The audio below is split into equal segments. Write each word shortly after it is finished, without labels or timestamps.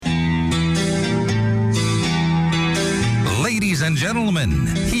Ladies and gentlemen,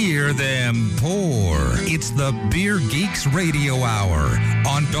 hear them pour. It's the Beer Geeks Radio Hour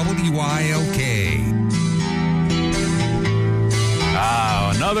on WILK.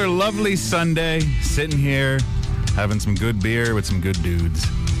 Another lovely Sunday, sitting here, having some good beer with some good dudes.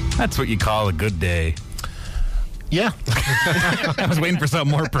 That's what you call a good day. Yeah. I was waiting for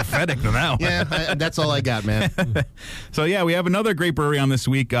something more prophetic than that one. Yeah, that's all I got, man. So, yeah, we have another great brewery on this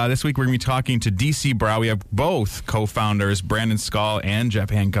week. This week we're going to be talking to DC Brau. We have both co-founders, Brandon Skull and Jeff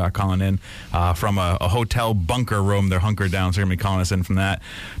Hancock, calling in from a hotel bunker room. They're hunkered down, so they're going to be calling us in from that,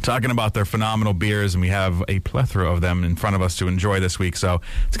 talking about their phenomenal beers, and we have a plethora of them in front of us to enjoy this week. So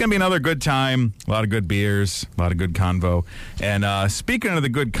it's going to be another good time, a lot of good beers, a lot of good convo. And speaking of the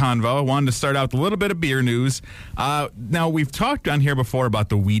good convo, I wanted to start out with a little bit of beer news. Now, we've talked on here before about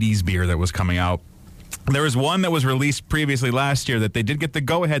the Wheaties beer that was coming out. There was one that was released previously last year that they did get the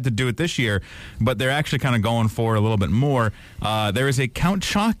go-ahead to do it this year, but they're actually kind of going for a little bit more. There is a Count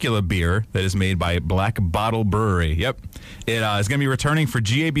Chocula beer that is made by Black Bottle Brewery. Yep. It is going to be returning for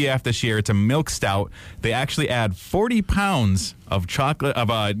GABF this year. It's a milk stout. They actually add 40 pounds of chocolate of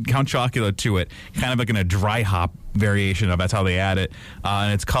Count Chocula to it, kind of like in a dry hop variation of that's how they add it.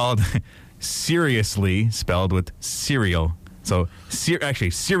 And it's called Seriously, spelled with cereal. So,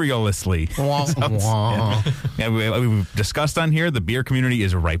 actually, serialously. We've discussed on here, the beer community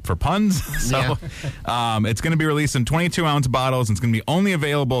is ripe for puns. So, it's going to be released in 22-ounce bottles. And it's going to be only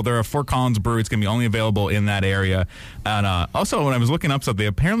available. They're a Fort Collins brewery. It's going to be only available in that area. And also, when I was looking up stuff, they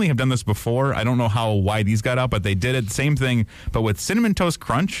apparently have done this before. I don't know why these got out, but they did it. Same thing, but with Cinnamon Toast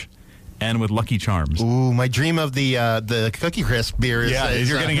Crunch and with Lucky Charms. Ooh, my dream of the Cookie Crisp beer is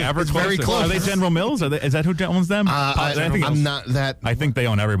you're getting ever close. Very close. Are they General Mills? Is that who owns them? I'm not that. I think they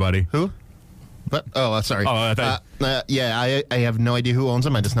own everybody. Who? What? Sorry. Oh, I thought. I have no idea who owns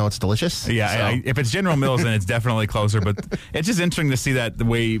them. I just know it's delicious. Yeah, if it's General Mills, then it's definitely closer. But it's just interesting to see that the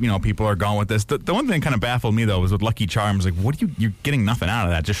way people are going with this. The one thing that kind of baffled me though was with Lucky Charms. Like, what you're getting nothing out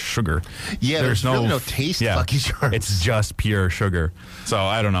of that? Just sugar. Yeah, there's really no taste. Yeah, Lucky Charms. It's just pure sugar. So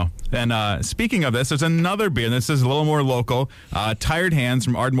I don't know. And speaking of this, there's another beer. This is a little more local. Tired Hands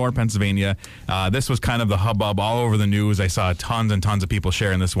from Ardmore, Pennsylvania. This was kind of the hubbub all over the news. I saw tons and tons of people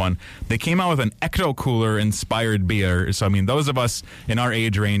sharing this one. They came out with an Ecto Cooler inspired beer. So, I mean, those of us in our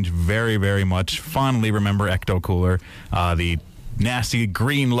age range very, very much fondly remember Ecto Cooler, the nasty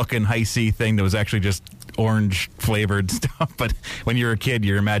green-looking Hi-C thing that was actually just orange-flavored stuff. But when you're a kid,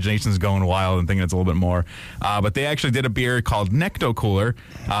 your imagination's going wild and thinking it's a little bit more. But they actually did a beer called Necto Cooler.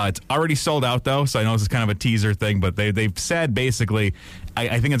 It's already sold out, though, so I know this is kind of a teaser thing, but they've said basically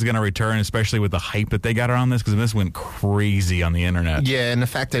I think it's going to return, especially with the hype that they got around this, because this went crazy on the internet. Yeah, and the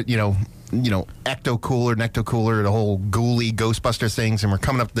fact that, Ecto Cooler, Necto Cooler, the whole ghouly Ghostbuster things, and we're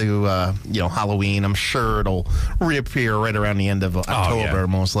coming up to, Halloween. I'm sure it'll reappear right around the end of October,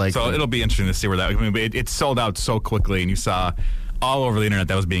 most likely. So it'll be interesting to see where that. It sold out so quickly, and you saw all over the internet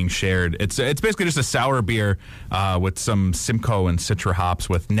that was being shared. It's basically just a sour beer with some Simcoe and Citra hops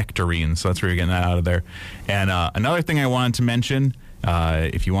with nectarines. So that's where you're getting that out of there. And another thing I wanted to mention.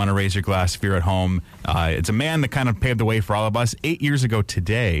 If you want to raise your glass if you're at home, it's a man that kind of paved the way for all of us. 8 years ago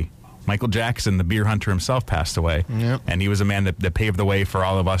today, Michael Jackson, the beer hunter himself, passed away. Yep. And he was a man that paved the way for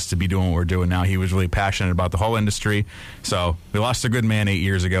all of us to be doing what we're doing now. He was really passionate about the whole industry. So we lost a good man 8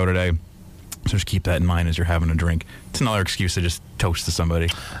 years ago today. So just keep that in mind as you're having a drink. It's another excuse to just toast to somebody.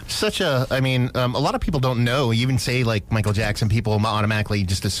 A lot of people don't know. You even say, like, Michael Jackson, people automatically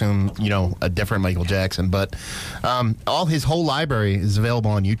just assume, a different Michael Jackson. But his whole library is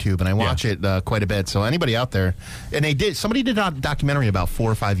available on YouTube, and I watch it quite a bit. So anybody out there, and somebody did a documentary about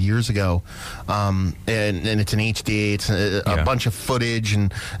 4 or 5 years ago, and it's in HD. It's a bunch of footage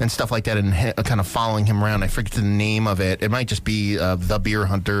and stuff like that, and kind of following him around. I forget the name of it. It might just be The Beer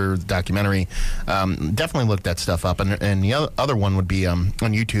Hunter documentary. Definitely look that stuff up. And the other one would be on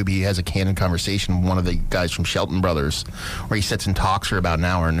YouTube. He has a candid conversation with one of the guys from Shelton Brothers, where he sits and talks for about an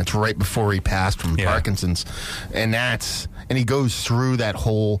hour, and it's right before he passed from Parkinson's, and he goes through that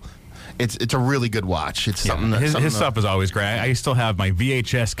whole. It's a really good watch. It's something. His stuff is always great. I still have my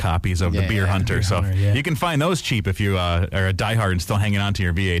VHS copies of The Beer Hunter, so you can find those cheap if you are a diehard and still hanging on to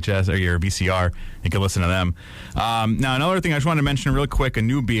your VHS or your VCR. You can listen to them. Now, another thing I just wanted to mention real quick, a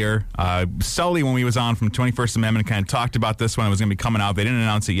new beer. Sully, when we was on from 21st Amendment, kind of talked about this one. It was going to be coming out. They didn't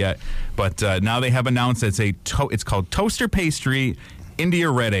announce it yet, but now they have announced it's called Toaster Pastry India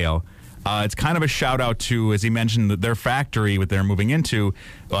Red Ale. It's kind of a shout-out to, as he mentioned, that their factory, what they're moving into,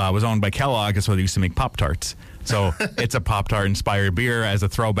 was owned by Kellogg. That's where they used to make Pop-Tarts. So it's a Pop-Tart inspired beer as a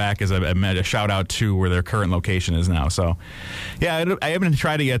throwback, as a shout out to where their current location is now. So, yeah, I haven't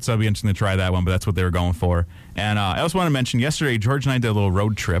tried it yet, so it'll be interesting to try that one, but that's what they were going for. And I also want to mention, yesterday, George and I did a little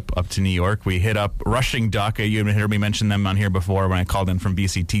road trip up to New York. We hit up Rushing Duck. You heard me mention them on here before when I called in from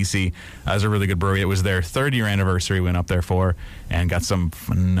BCTC. It was a really good brewery. It was their 3rd-year anniversary we went up there for and got some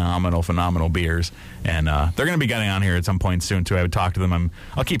phenomenal beers. And they're going to be getting on here at some point soon, too. I would talk to them.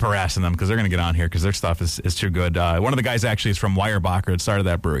 I'll keep harassing them because they're going to get on here because their stuff is too good. One of the guys actually is from Weyerbacher that started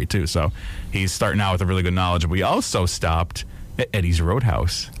that brewery, too. So he's starting out with a really good knowledge. We also stopped at Eddie's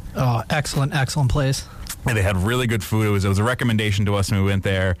Roadhouse. Oh, excellent place. And they had really good food. It was a recommendation to us when we went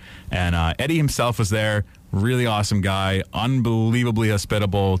there. And Eddie himself was there. Really awesome guy. Unbelievably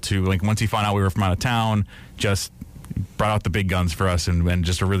hospitable to, like, once he found out we were from out of town, just brought out the big guns for us and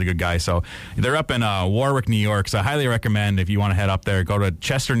just a really good guy. So they're up in Warwick, New York. So I highly recommend if you want to head up there, go to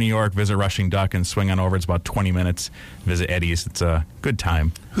Chester, New York, visit Rushing Duck, and swing on over. It's about 20 minutes. Visit Eddie's. It's a good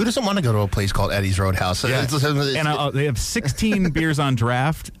time. Who doesn't want to go to a place called Eddie's Roadhouse? Yeah. And they have 16 beers on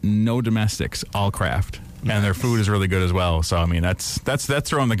draft, no domestics, all craft. And their food is really good as well. So, I mean, that's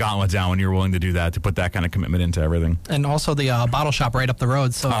throwing the gauntlet down when you're willing to do that, to put that kind of commitment into everything. And also the bottle shop right up the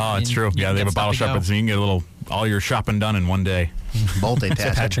road. So it's true. Yeah, they have a bottle shop, so you can get all your shopping done in one day.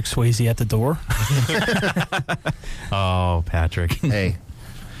 Multitasking. Patrick Swayze at the door. Oh, Patrick. Hey,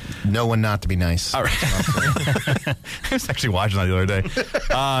 know when not to be nice. All right. I was actually watching that the other day.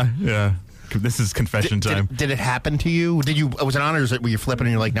 Yeah. This is confession time. Did it happen to you? Was it on, or were you flipping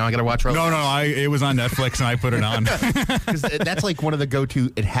and you're like, now I got to watch Roadhouse? No. It was on Netflix and I put it on. 'Cause that's like one of the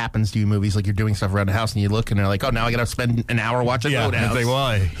go-to it happens to you movies. Like you're doing stuff around the house and you look and they're like, oh, now I got to spend an hour watching Roadhouse. It's like,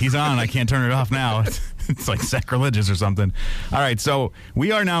 well, he's on. I can't turn it off now. It's like sacrilegious or something. All right, so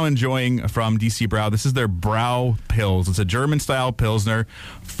we are now enjoying from DC Brau. This is their Brau Pils. It's a German-style Pilsner,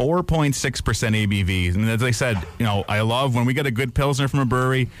 4.6% ABV. And as I said, I love when we get a good Pilsner from a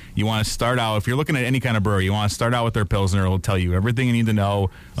brewery, you want to start out, if you're looking at any kind of brewery, you want to start out with their Pilsner. It'll tell you everything you need to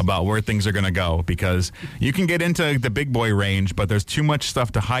know about where things are going to go, because you can get into the big boy range, but there's too much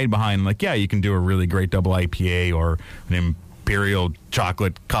stuff to hide behind. Like, yeah, you can do a really great double IPA or an Imperial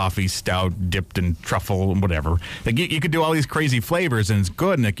chocolate coffee stout dipped in truffle and whatever. Like you could do all these crazy flavors and it's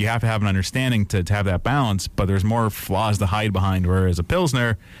good, and like you have to have an understanding to have that balance, but there's more flaws to hide behind, whereas a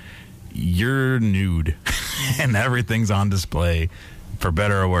Pilsner, you're nude and everything's on display, for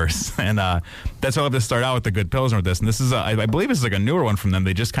better or worse. And that's why I have to start out with a good Pilsner with this. And this is I believe this is like a newer one from them.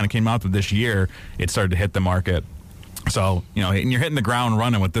 They just kind of came out with this year. It started to hit the market. So, and you're hitting the ground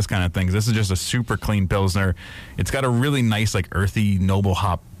running with this kind of thing. This is just a super clean Pilsner. It's got a really nice, like, earthy, noble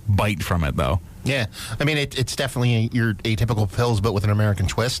hop bite from it, though. Yeah. I mean, it's definitely your atypical Pils, but with an American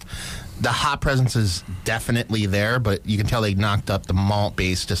twist. The hop presence is definitely there, but you can tell they knocked up the malt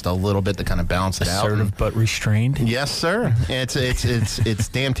base just a little bit to kind of balance it out. Assertive but restrained. Yes, sir. It's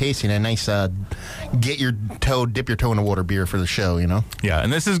damn tasty and a nice dip your toe in the water beer for the show, Yeah,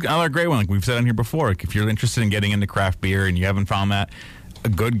 and this is another great one. Like we've said on here before, like if you're interested in getting into craft beer and you haven't found that, a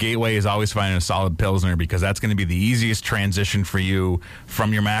good gateway is always finding a solid Pilsner, because that's going to be the easiest transition for you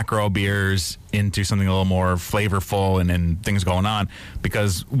from your macro beers into something a little more flavorful and things going on.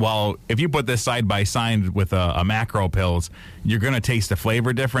 Because if you put this side by side with a macro Pils, you're going to taste the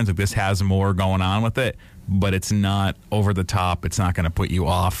flavor difference. Like this has more going on with it, but it's not over the top. It's not going to put you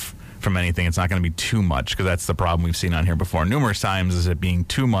off from anything. It's not going to be too much, because that's the problem we've seen on here before numerous times, is it being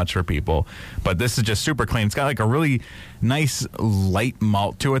too much for people. But this is just super clean. It's got like a really nice light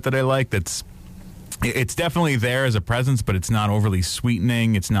malt to it that I like. It's definitely there as a presence, but it's not overly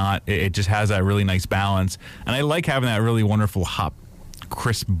sweetening. It just has that really nice balance. And I like having that really wonderful hop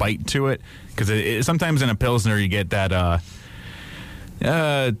crisp bite to it, because sometimes in a Pilsner you get that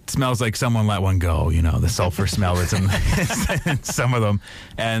it smells like someone let one go, the sulfur smell that's in some of them.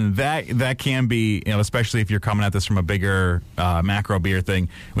 And that can be, especially if you're coming at this from a bigger macro beer thing,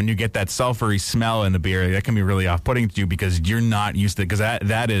 when you get that sulfury smell in the beer, that can be really off-putting to you, because you're not used to it, because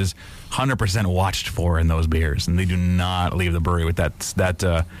that is 100% watched for in those beers, and they do not leave the brewery with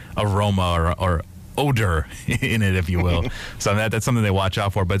that aroma or odor in it, if you will. So that's something they watch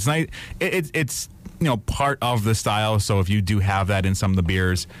out for. But it's nice. It's part of the style. So if you do have that in some of the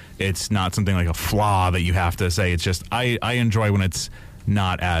beers, it's not something like a flaw that you have to say. It's just I enjoy when it's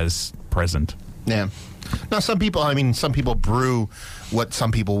not as present. Yeah. Now, some people brew what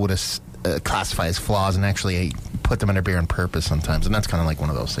some people would classify as flaws and actually put them in their beer on purpose sometimes. And that's kind of like one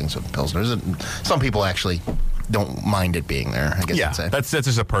of those things with Pilsners. Some people actually don't mind it being there, I guess you'd say. That's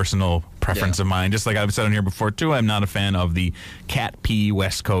just a personal preference of mine. Just like I've said on here before, too, I'm not a fan of the Cat P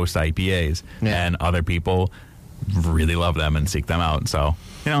West Coast IPAs. Yeah. And other people really love them and seek them out. So,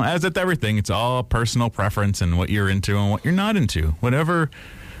 as with everything, it's all personal preference and what you're into and what you're not into. Whatever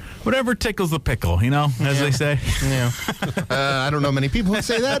tickles the pickle, as they say. Yeah. I don't know many people who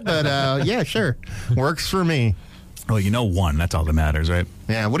say that, but yeah, sure. Works for me. Well, one. That's all that matters, right?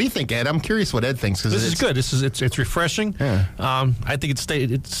 Yeah. What do you think, Ed? I'm curious what Ed thinks. This is good. It's refreshing. Yeah. I think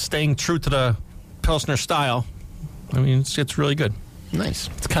it's staying true to the Pilsner style. I mean, it's really good. Nice.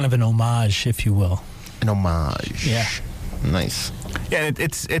 It's kind of an homage, if you will. An homage. Yeah. Nice. Yeah,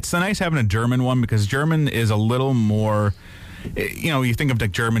 it's nice having a German one because German is a little more. You think of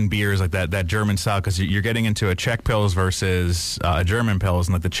like German beers like that German style because you're getting into a Czech Pils versus a German Pils,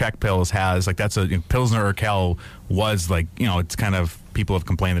 and like the Czech Pils has like that's a Pilsner Urquell was like it's kind of people have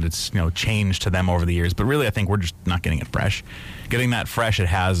complained that it's changed to them over the years, but really I think we're just not getting it fresh. Getting that fresh, it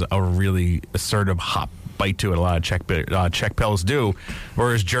has a really assertive hop bite to it. A lot of Czech Pils do,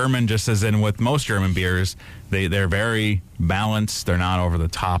 whereas German, just as in with most German beers, they're very balanced. They're not over the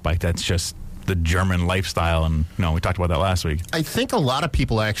top. Like that's just the German lifestyle, and we talked about that last week. I think a lot of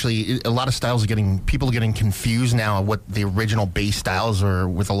people a lot of styles are getting confused now of what the original base styles are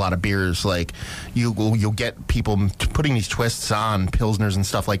with a lot of beers. Like you'll get people putting these twists on Pilsners and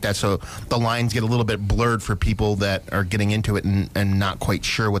stuff like that, so the lines get a little bit blurred for people that are getting into it and not quite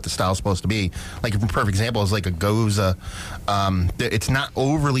sure what the style's supposed to be. Like a perfect example is like a Goza. It's not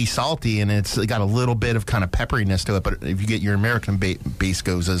overly salty and it's got a little bit of kind of pepperiness to it, but if you get your American base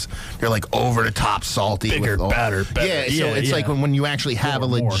Gozas, they're like over the top salty, bigger, better. Yeah, so it's like when you actually have a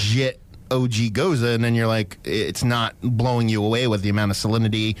legit OG Goza, and then you're like, it's not blowing you away with the amount of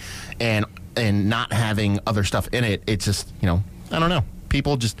salinity and not having other stuff in it. It's just I don't know.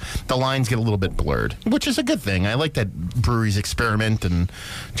 People just the lines get a little bit blurred, which is a good thing. I like that breweries experiment and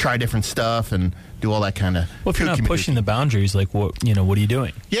try different stuff and do all that kind of. Well, if you're not pushing the boundaries, like what are you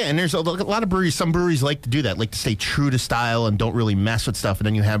doing? Yeah, and there's a lot of breweries. Some breweries like to do that, like to stay true to style and don't really mess with stuff. And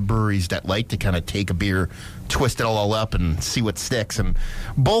then you have breweries that like to kind of take a beer, twist it all up, and see what sticks. And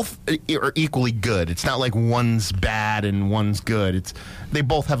both are equally good. It's not like one's bad and one's good. They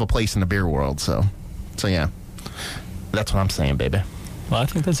both have a place in the beer world. So yeah, that's what I'm saying, baby. Well, I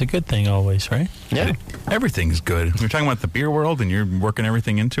think that's a good thing always, right? Yeah. Everything's good. You're talking about the beer world and you're working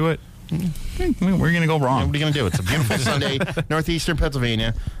everything into it. We're going to go wrong. What are you going to do? It's a beautiful Sunday, northeastern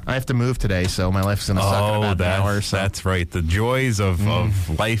Pennsylvania. I have to move today, so my life's going to suck in about an hour. So. That's right. The joys of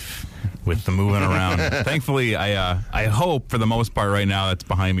life with the moving around. Thankfully, I hope for the most part right now that's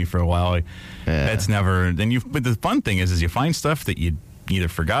behind me for a while. That's never. But the fun thing is you find stuff that you either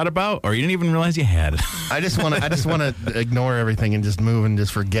forgot about or you didn't even realize you had it. I just want to ignore everything and just move and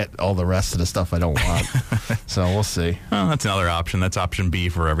just forget all the rest of the stuff I don't want. So we'll see. Well, that's another option. That's option B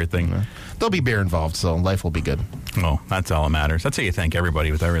for everything. Yeah. There'll be beer involved, so life will be good. Oh, that's all that matters. That's how you thank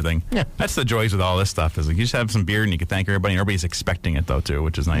everybody with everything. Yeah. That's the joys with all this stuff is like you just have some beer and you can thank everybody. And everybody's expecting it though too,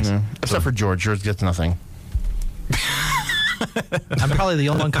 which is nice. Yeah. Except for George. George gets nothing. I'm probably the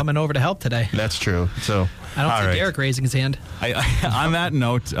only one coming over to help today. That's true. So I don't see Derek raising his hand. On that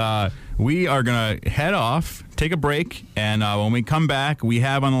note, we are going to head off, take a break, and when we come back, we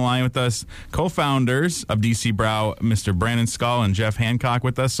have on the line with us co-founders of DC Brau, Mr. Brandon Skull and Jeff Hancock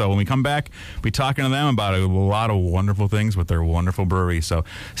with us. So when we come back, we'll be talking to them about a lot of wonderful things with their wonderful brewery. So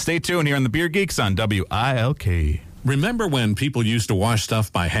stay tuned here on the Beer Geeks on WILK. Remember when people used to wash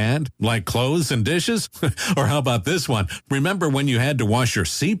stuff by hand, like clothes and dishes? Or how about this one? Remember when you had to wash your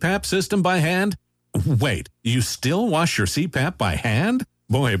CPAP system by hand? Wait, you still wash your CPAP by hand?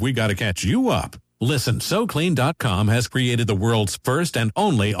 Boy, have we got to catch you up. Listen, SoClean.com has created the world's first and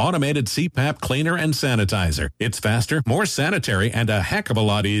only automated CPAP cleaner and sanitizer. It's faster, more sanitary, and a heck of a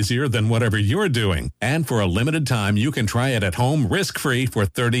lot easier than whatever you're doing. And for a limited time, you can try it at home risk-free for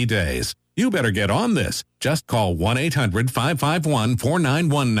 30 days. You better get on this. Just call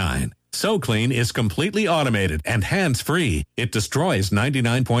 1-800-551-4919. SoClean is completely automated and hands-free. It destroys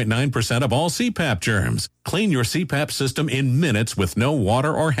 99.9% of all CPAP germs. Clean your CPAP system in minutes with no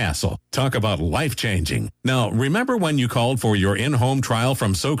water or hassle. Talk about life-changing. Now, remember when you called for your in-home trial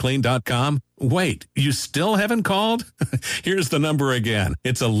from SoClean.com? Wait, you still haven't called? Here's the number again.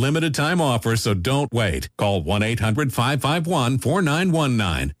 It's a limited-time offer, so don't wait. Call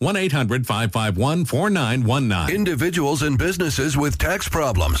 1-800-551-4919. 1-800-551-4919. Individuals and businesses with tax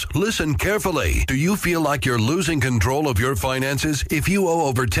problems, listen carefully. Do you feel like you're losing control of your finances? If you owe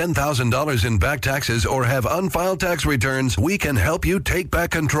over $10,000 in back taxes or have unfiled tax returns, we can help you take back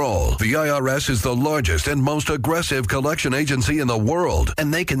control. The IRS is the largest and most aggressive collection agency in the world,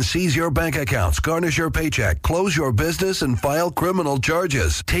 and they can seize your bank account accounts, garnish your paycheck, close your business, and file criminal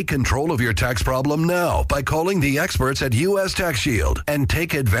charges. Take control of your tax problem now by calling the experts at U.S. Tax Shield and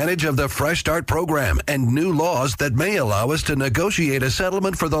take advantage of the Fresh Start program and new laws that may allow us to negotiate a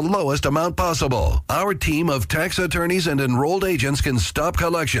settlement for the lowest amount possible. Our team of tax attorneys and enrolled agents can stop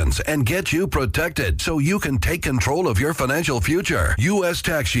collections and get you protected so you can take control of your financial future. U.S.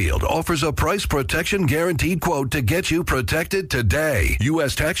 Tax Shield offers a price protection guaranteed quote to get you protected today.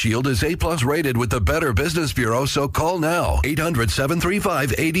 U.S. Tax Shield is A+ rated with the Better Business Bureau, so call now.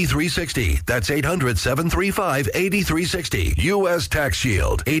 800-735-8360. That's 800-735-8360. U.S. Tax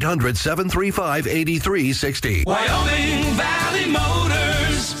Shield. 800-735-8360. Wyoming Valley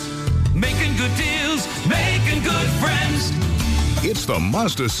Motors. Making good deals, making good friends. It's the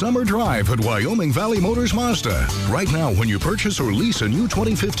Mazda Summer Drive at Wyoming Valley Motors Mazda. Right now, when you purchase or lease a new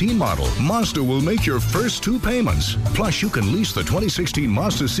 2015 model, Mazda will make your first 2 payments. Plus, you can lease the 2016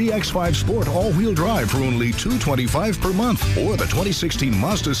 Mazda CX-5 Sport all-wheel drive for only $225 per month, or the 2016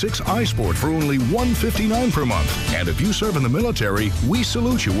 Mazda 6 iSport for only $159 per month. And if you serve in the military, we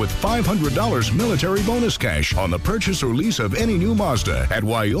salute you with $500 military bonus cash on the purchase or lease of any new Mazda at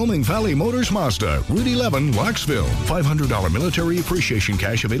Wyoming Valley Motors Mazda, Route 11, Knoxville. $500 military appreciation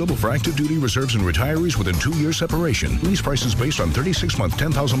cash available for active duty reserves and retirees within 2-year separation. Lease prices based on 36-month,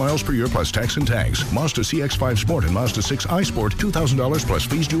 10,000 miles per year plus tax and tags. Mazda CX-5 Sport and Mazda 6 iSport, $2,000 plus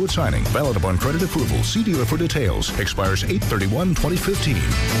fees due at signing. Valid upon credit approval. See dealer for details. Expires 8/31/2015.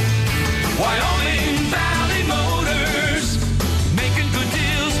 Wyoming Valley Motors. Making good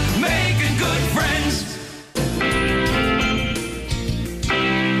deals, making good friends.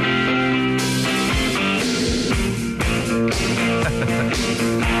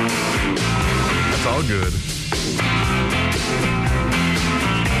 That's all good.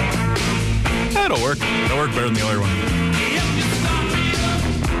 That'll work. That'll work better than the other one.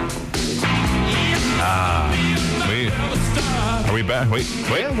 Wait. Are we back? Wait.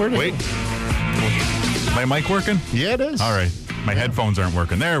 My mic working? Yeah, it is. All right. My headphones aren't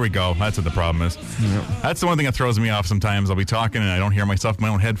working. There we go. That's what the problem is. Yep. That's the one thing that throws me off sometimes. I'll be talking and I don't hear myself in my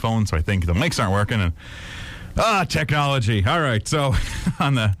own headphones, so I think the mics aren't working. And technology. All right. So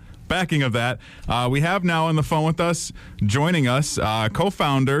on the backing of that, we have now on the phone with us, joining us,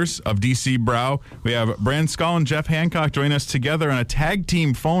 co-founders of DC Brau. We have Brandon Skull and Jeff Hancock joining us together on a tag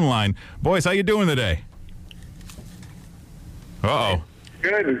team phone line. Boys, how you doing today? Uh-oh.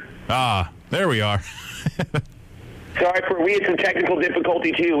 Good. There we are. Sorry, we had some technical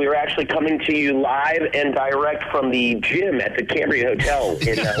difficulty, too. We were actually coming to you live and direct from the gym at the Cambria Hotel.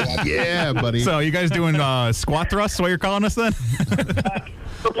 Yeah, buddy. So you guys doing squat thrusts while you're calling us then?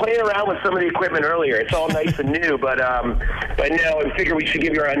 We're playing around with some of the equipment earlier. It's all nice and new, but no, I figure we should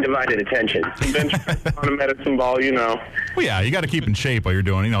give you our undivided attention. Bench on a medicine ball, you know. Well, yeah, you got to keep in shape while you're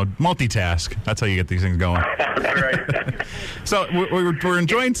doing, multitask. That's how you get these things going. Right. So we're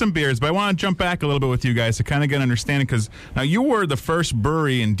enjoying some beers, but I want to jump back a little bit with you guys to kind of get an understanding, because now you were the first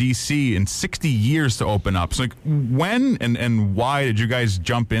brewery in D.C. in 60 years to open up. So when and why did you guys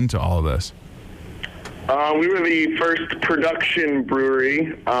jump into all of this? We were the first production brewery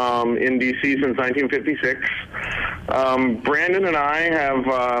in D.C. since 1956. Brandon and I have,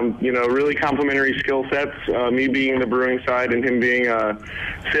 really complementary skill sets, me being the brewing side and him being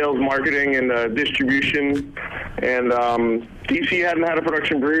sales, marketing, and distribution. And D.C. hadn't had a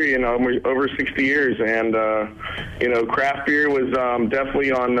production brewery in over 60 years, and craft beer was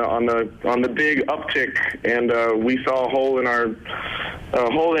definitely on the big uptick, and we saw a hole in our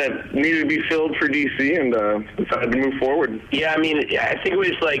hole that needed to be filled for D.C. and decided to move forward. Yeah, I mean, I think it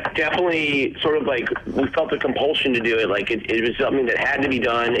was definitely sort of we felt the compulsion to do it. It was something that had to be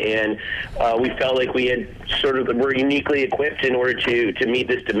done, and we felt like we had were uniquely equipped in order to meet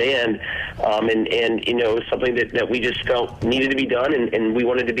this demand, and it was something that we just felt needed to be done, and we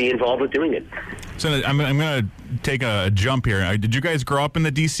wanted to be involved with doing it. So I'm going to take a jump here. Did you guys grow up in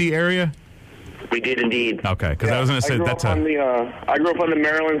the D.C. area? We did indeed. Okay, because I was going to say that's I grew up on the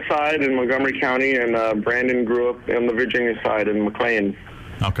Maryland side in Montgomery County, and Brandon grew up on the Virginia side in McLean.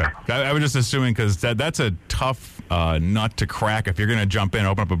 Okay, I was just assuming, because that's a tough nut to crack if you're going to jump in and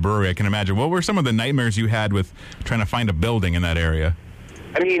open up a brewery. I can imagine. What were some of the nightmares you had with trying to find a building in that area?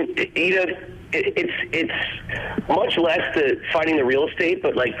 I mean, it's much less finding the real estate,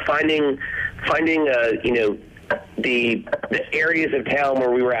 but finding the areas of town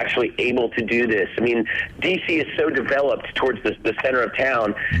where we were actually able to do this. I mean, D.C. is so developed towards the center of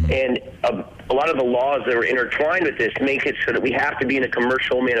town, and a lot of the laws that are intertwined with this make it so that we have to be in a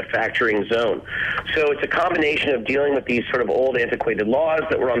commercial manufacturing zone. So it's a combination of dealing with these sort of old, antiquated laws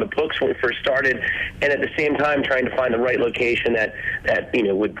that were on the books when we first started, and at the same time trying to find the right location that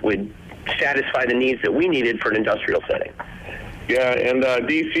would satisfy the needs that we needed for an industrial setting. Yeah, and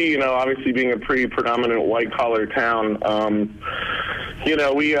D.C., obviously being a pretty predominant white-collar town, we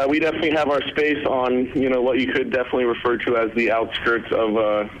definitely have our space on, what you could definitely refer to as the outskirts of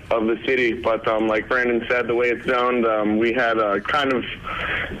the city. But like Brandon said, the way it's zoned, we had kind of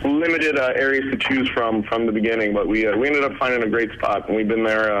limited areas to choose from the beginning. But we ended up finding a great spot, and we've been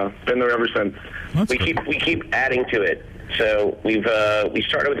there ever since. We keep adding to it. So we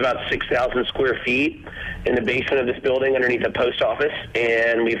started with about 6,000 square feet in the basement of this building underneath the post office,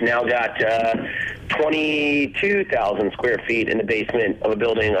 and we've now got 22,000 square feet in the basement of a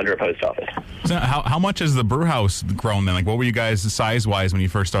building under a post office. So how much has the brew house grown then? Like, what were you guys size-wise when you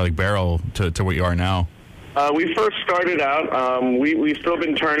first started, like, barrel to what you are now? We first started out, we've still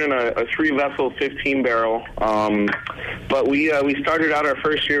been turning a 3-vessel 15-barrel, but we started out, our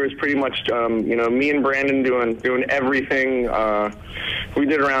first year was pretty much, me and Brandon doing everything. We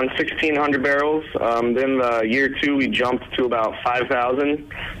did around 1,600 barrels. Then year 2, we jumped to about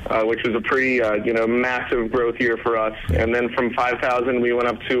 5,000, which was a pretty, massive growth year for us. And then from 5,000, we went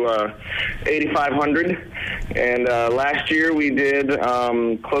up to 8,500. And last year, we did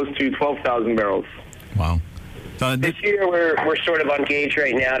close to 12,000 barrels. Wow. So this year we're sort of on gauge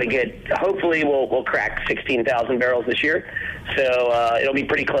right now to get, hopefully we'll crack 16,000 barrels this year. So it'll be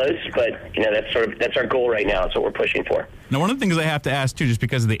pretty close, but that's our goal right now. That's what we're pushing for. Now, one of the things I have to ask too, just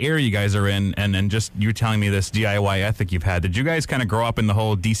because of the area you guys are in, and just you telling me this DIY ethic you've had, did you guys kind of grow up in the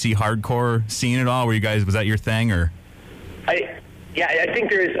whole DC hardcore scene at all? Was that your thing, or? I think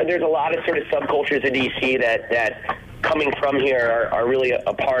there's a lot of sort of subcultures in DC that coming from here are really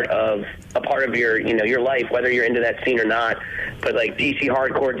a part of your life, whether you're into that scene or not. But like DC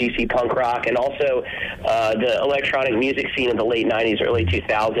hardcore, DC punk rock, and also the electronic music scene of the late 90s, early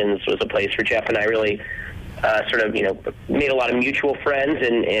 2000s was a place where Jeff and I really made a lot of mutual friends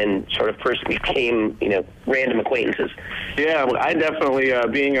and sort of first became, random acquaintances. Yeah, well, I definitely,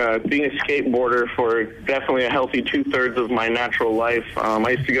 being a skateboarder for definitely a healthy 2/3 of my natural life, I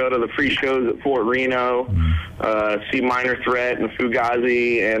used to go to the free shows at Fort Reno, see Minor Threat and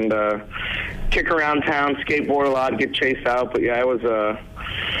Fugazi, and kick around town, skateboard a lot, get chased out. But yeah, I was, go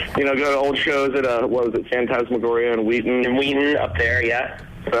to old shows at, Phantasmagoria and Wheaton. And Wheaton up there, yeah.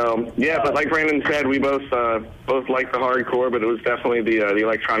 So yeah, but like Brandon said, we both liked the hardcore, but it was definitely the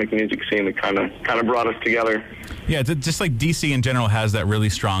electronic music scene that kind of brought us together. Yeah, just like DC in general has that really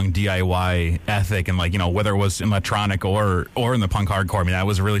strong DIY ethic, and whether it was electronic or in the punk hardcore, I mean that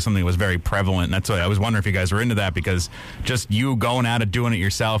was really something that was very prevalent. And that's why I was wondering if you guys were into that, because just you going at it, doing it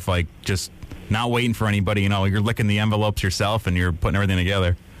yourself, like just not waiting for anybody. You're licking the envelopes yourself and you're putting everything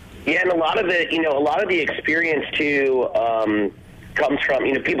together. Yeah, and a lot of the experience too. Comes from,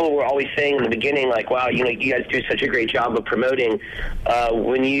 people were always saying in the beginning, like, wow, you guys do such a great job of promoting.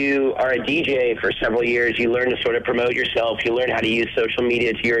 When you are a DJ for several years, you learn to sort of promote yourself. You learn how to use social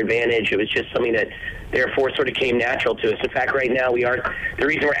media to your advantage. It was just something that, therefore, sort of came natural to us. In fact, right now, the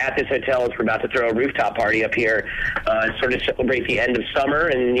reason we're at this hotel is we're about to throw a rooftop party up here, sort of celebrate the end of summer,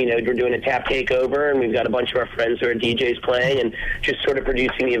 and, we're doing a tap takeover, and we've got a bunch of our friends who are DJs playing, and just sort of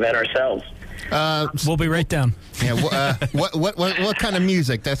producing the event ourselves. We'll be right down. Yeah. What kind of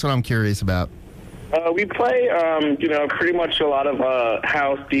music? That's what I'm curious about. We play, pretty much a lot of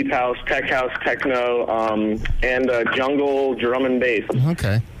house, deep house, tech house, techno, and jungle, drum and bass.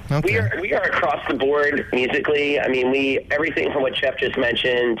 Okay. We are across the board musically. I mean, everything from what Jeff just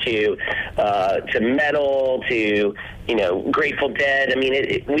mentioned to metal to Grateful Dead. I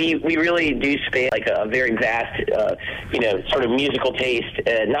mean, we really do span like a very vast sort of musical taste,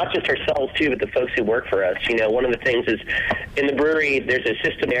 not just ourselves too, but the folks who work for us. One of the things is in the brewery there's a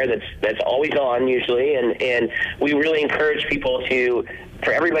system there that's always on usually, and we really encourage people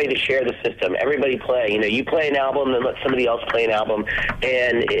for everybody to share the system. Everybody play. You play an album, then let somebody else play an album,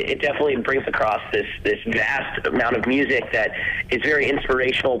 and it definitely brings across this vast amount of music that is very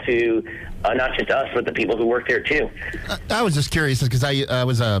inspirational to not just us, but the people who work there too. I was just curious because I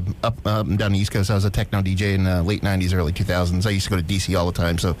was up down the East Coast. I was a techno DJ in the late 90s, early 2000s. I used to go to DC all the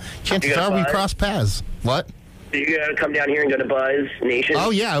time, so chances are we cross paths. What? Did you come down here and go to Buzz Nation?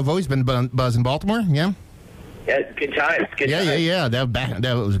 Oh, yeah. I've always been Buzz in Baltimore, yeah. Yeah, good times. Yeah.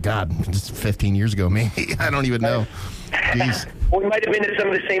 That was, just 15 years ago, maybe. I don't even know. Jeez. Well, we might have been at some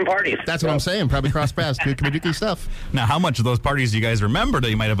of the same parties. That's what I'm saying. Probably cross paths. Good Kabuki stuff. Now, how much of those parties do you guys remember that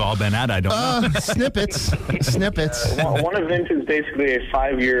you might have all been at? I don't know. Snippets. One event is basically a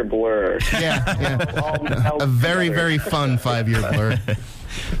 5-year blur. Yeah. A very, very fun 5-year blur.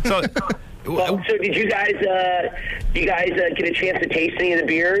 So did you guys get a chance to taste any of the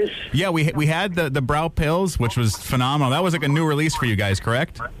beers? Yeah, we had the Brow Pills, which was phenomenal. That was like a new release for you guys,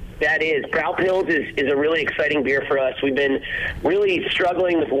 correct? That is. Brow Pills is a really exciting beer for us. We've been really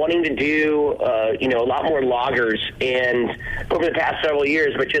struggling with wanting to do, a lot more lagers and over the past several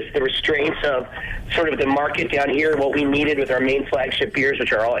years, but just the restraints of sort of the market down here, what we needed with our main flagship beers,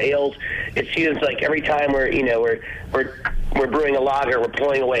 which are all ales. It seems like every time we're brewing a lager, we're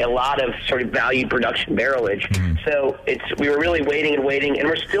pulling away a lot of sort of valued production barrelage. So we were really waiting, and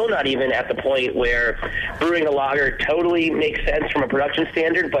we're still not even at the point where brewing a lager totally makes sense from a production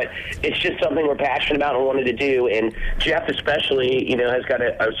standard, but it's just something we're passionate about and wanted to do. And Jeff especially, has got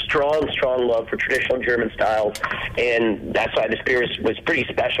a strong love for traditional German styles, and that's why this beer was pretty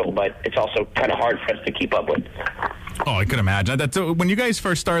special, but it's also kind of hard for us to keep up with. Oh, I could imagine. When you guys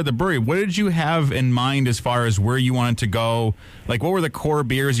first started the brewery, what did you have in mind as far as where you wanted to go? Like, what were the core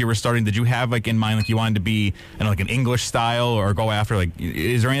beers you were starting? Did you have, in mind, like, you wanted to be, like, an English style or go after, like,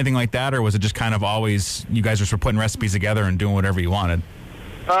 is there anything like that? Or was it just kind of always, you guys were sort of putting recipes together and doing whatever you wanted?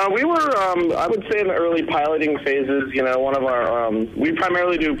 We were, I would say, in the early piloting phases. One of our, we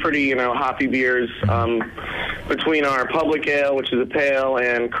primarily do pretty, hoppy beers. Between our Public Ale, which is a pale,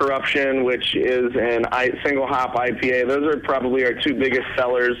 and Corruption, which is an single hop IPA, those are probably our two biggest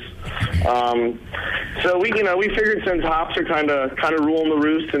sellers. So we figured since hops are kind of ruling the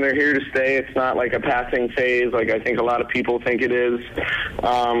roost and they're here to stay, it's not like a passing phase like I think a lot of people think it is.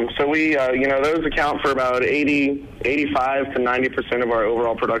 So we, those account for about 85 to 90% of our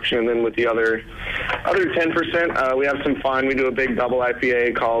overall production, and then with the other 10%, we have some fun. We do a big double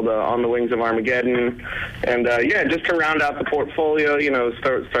IPA called On the Wings of Armageddon, and just to round out the portfolio,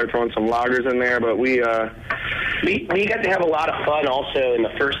 start throwing some lagers in there. But we got to have a lot of fun also in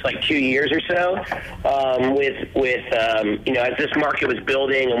the first 2 years or so, as this market was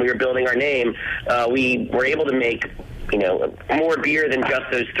building and we were building our name, we were able to make more beer than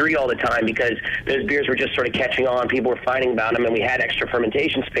just those three all the time, because those beers were just sort of catching on. People were finding about them, and we had extra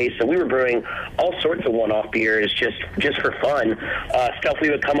fermentation space, so we were brewing all sorts of one-off beers just for fun. Stuff we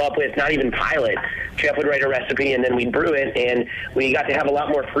would come up with, not even pilot. Jeff would write a recipe, and then we'd brew it, and we got to have a lot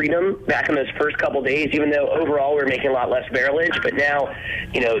more freedom back in those first couple days, even though overall we were making a lot less barrelage. But now,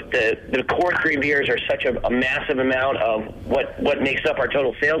 the core three beers are such a massive amount of what makes up our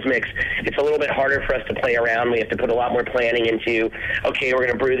total sales mix. It's a little bit harder for us to play around. We have to put a lot more planning into, okay, we're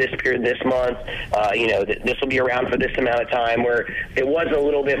going to brew this beer this month, this will be around for this amount of time, where it was a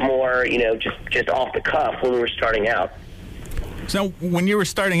little bit more, just off the cuff when we were starting out. So when you were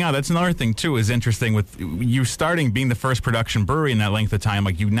starting out, that's another thing, too, is interesting with you starting being the first production brewery in that length of time.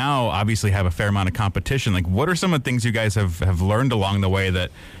 Like, you now obviously have a fair amount of competition. Like, what are some of the things you guys have learned along the way that,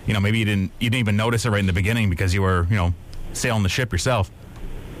 maybe you didn't even notice it right in the beginning because you were, sailing the ship yourself?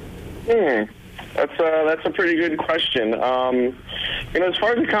 That's a pretty good question. As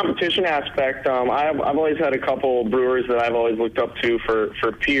far as the competition aspect, I've always had a couple brewers that I've always looked up to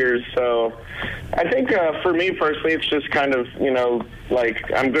for peers. So I think for me personally, it's just kind of,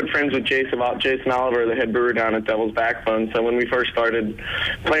 I'm good friends with Jason Oliver, the head brewer down at Devil's Backbone. So when we first started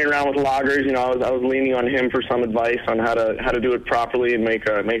playing around with lagers, I was leaning on him for some advice on how to do it properly and make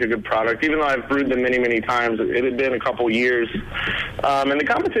a good product. Even though I've brewed them many, many times, it had been a couple years. And the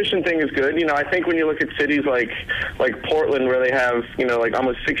competition thing is good. I think when you look at cities like Portland, where they have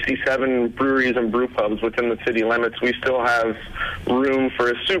almost 67 breweries and brew pubs within the city limits, we still have room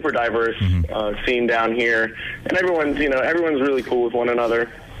for a super diverse scene down here, and everyone's really cool with one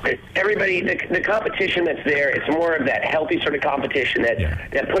another. Everybody, the competition that's there, it's more of that healthy sort of competition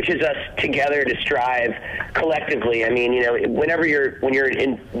that pushes us together to strive collectively. I mean, when you're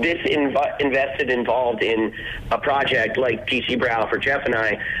involved in a project like DC Brau for Jeff and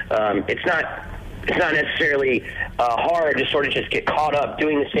I, it's not necessarily hard to sort of just get caught up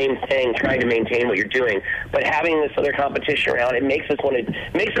doing the same thing, trying to maintain what you're doing. But having this other competition around, it makes us want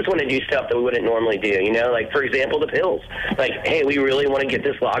to do stuff that we wouldn't normally do. Like, for example, the pills. Like, hey, we really want to get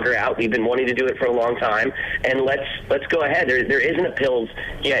this lager out. We've been wanting to do it for a long time, and let's go ahead. There isn't a pills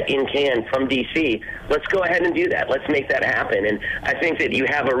yet in can from DC. Let's go ahead and do that. Let's make that happen. And I think that you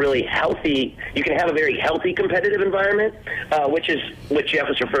can have a very healthy competitive environment, which is what Jeff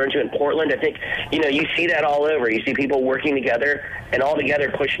was referring to in Portland. I think you see that all over. You see people working together and all together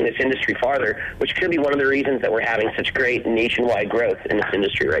pushing this industry farther, which could be one of the reasons that we're having such great nationwide growth in this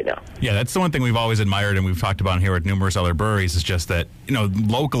industry right now. Yeah, that's the one thing we've always admired and we've talked about here at numerous other breweries, is just that,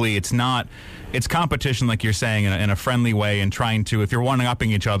 locally it's competition, like you're saying, in a friendly way, and trying to, if you're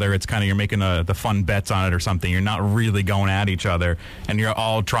one-upping each other, it's kind of, you're making the fun bets on it or something. You're not really going at each other, and you're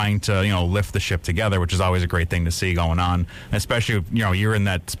all trying to, lift the ship together, which is always a great thing to see going on. Especially, you're in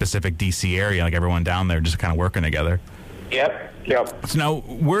that specific DC area, like everyone down there just kind of working together. Yep. So now,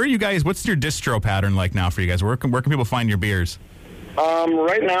 where are you guys, what's your distro pattern like now for you guys? Where can people find your beers?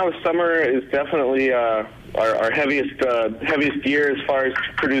 Right now, summer is definitely our heaviest year as far as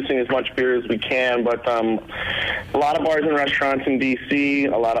producing as much beer as we can. But a lot of bars and restaurants in D.C.,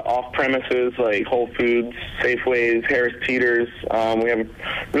 a lot of off-premises like Whole Foods, Safeways, Harris Teeters. We have a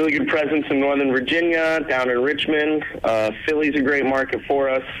really good presence in Northern Virginia, down in Richmond. Philly's a great market for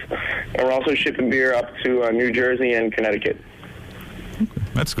us. And we're also shipping beer up to New Jersey and Connecticut.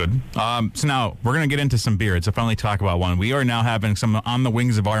 That's good. So now we're going to get into some beer. It's a finally talk about one. We are now having some On the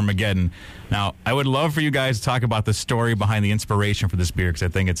Wings of Armageddon. Now, I would love for you guys to talk about the story behind the inspiration for this beer because I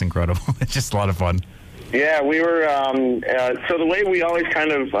think it's incredible. It's just a lot of fun. Yeah, we were, so the way we always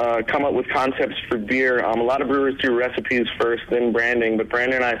kind of come up with concepts for beer, a lot of brewers do recipes first, then branding, but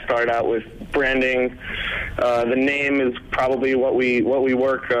Brandon and I start out with branding. The name is probably what we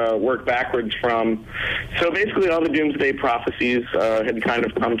work backwards from. So basically all the doomsday prophecies had kind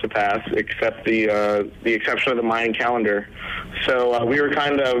of come to pass, except the exception of the Mayan calendar. So we were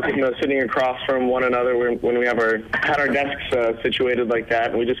kind of sitting across from one another when we had our desks situated like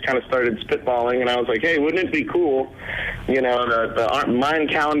that, and we just kind of started spitballing, and I was like, hey, wouldn't it be cool, the Mayan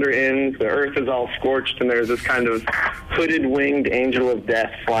calendar ends, the earth is all scorched, and there's this kind of hooded winged angel of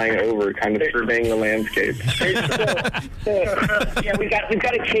death flying over, kind of surveying the landscape. Yeah, we've got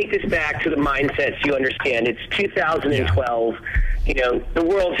to take this back to the mindset so you understand. It's 2012. The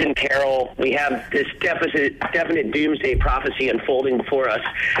world's in peril. We have this definite doomsday prophecy unfolding before us.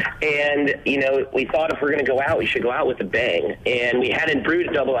 And, we thought if we're going to go out, we should go out with a bang. And we hadn't brewed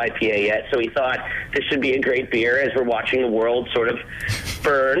a double IPA yet, so we thought this should be a great beer as we're watching the world sort of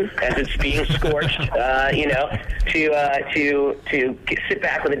burn as it's being scorched, to sit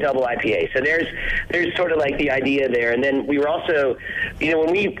back with a double IPA. So there's sort of like the idea there. And then we were also,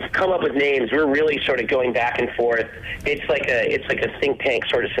 when we come up with names, we're really sort of going back and forth. It's like a think tank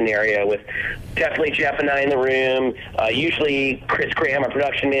sort of scenario with definitely Jeff and I in the room. Usually Chris Graham, our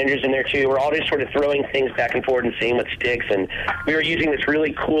production manager's in there too. We're all just sort of throwing things back and forth and seeing what sticks. And we were using this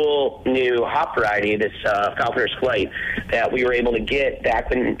really cool new hop variety, this Falconer's Flight, that we were able to get back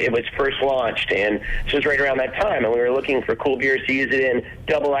when it was first launched. And this was right around that time. And we were looking for cool beers to use it in.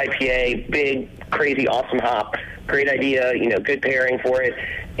 Double IPA, big, crazy, awesome hop. Great idea, good pairing for it.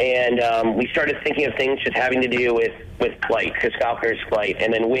 And we started thinking of things just having to do with Flight, because Falconer's Flight,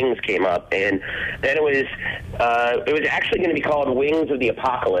 and then Wings came up. And then it was actually going to be called Wings of the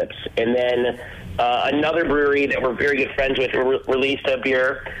Apocalypse. And then another brewery that we're very good friends with released a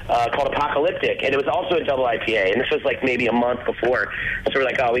beer called Apocalyptic, and it was also a double IPA, and this was like maybe a month before. So we're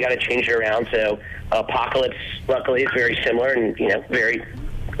like, oh, we got to change it around. So Apocalypse, luckily, is very similar and very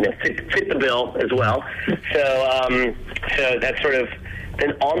fit the bill as well. So that's sort of.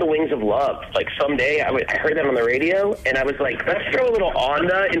 Then On the Wings of Love. Like someday I heard that on the radio, and I was like, let's throw a little on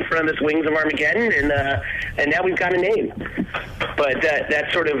in front of this Wings of Armageddon, and now we've got a name. But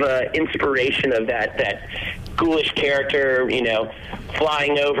that sort of inspiration of that ghoulish character,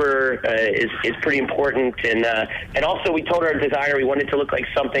 flying over is pretty important. And also we told our designer we wanted to look like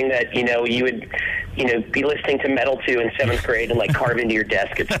something that you would be listening to metal to in 7th grade and like carve into your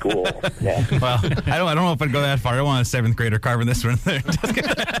desk at school. Yeah. Well, I don't know if I'd go that far. I don't want a 7th grader carving this one.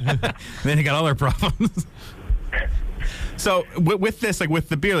 Then you got other problems. So with this, like with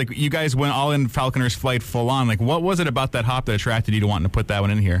the beer, like you guys went all in Falconer's Flight full on. Like what was it about that hop that attracted you to wanting to put that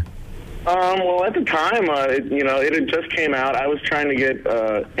one in here? Well, at the time, it had just came out. I was trying to get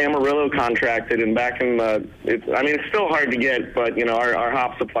Amarillo contracted, and back in it's still hard to get, but our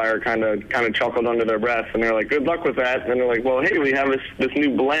hop supplier kind of chuckled under their breath, and they're like, "Good luck with that." And they're like, "Well, hey, we have this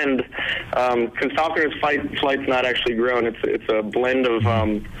new blend, because Falconer's Flight's not actually grown. It's a blend of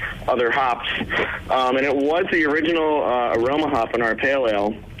other hops, and it was the original aroma hop in our pale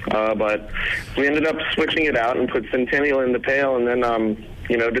ale, but we ended up switching it out and put Centennial in the pale, and then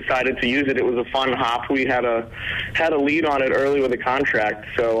decided to use it. It was a fun hop. We had a lead on it early with a contract,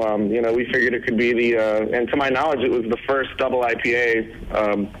 so we figured it could be and to my knowledge, it was the first double IPA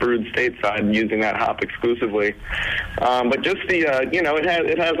brewed stateside using that hop exclusively. But just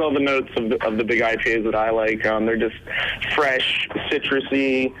it has all the notes of the big IPAs that I like. They're just fresh,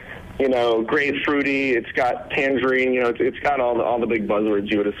 citrusy, grapefruity. It's got tangerine. It's got all the big buzzwords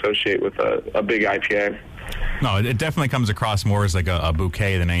you would associate with a big IPA. No, it definitely comes across more as like a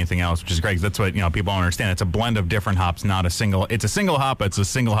bouquet than anything else, which is great. That's what people don't understand. It's a blend of different hops, not a single. It's a single hop. It's a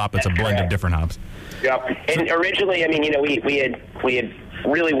single hop. It's a blend of different hops. Yep. And originally, we had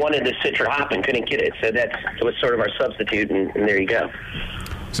really wanted the Citra hop and couldn't get it, so it was sort of our substitute, and there you go.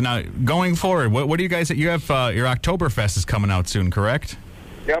 So now going forward, what do you guys? You have your Oktoberfest is coming out soon, correct?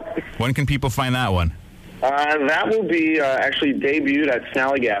 Yep. When can people find that one? That will be actually debuted at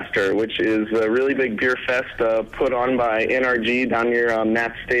Snallygaster, which is a really big beer fest put on by NRG down near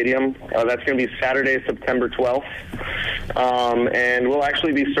Nats Stadium. That's going to be Saturday, September 12th. And we'll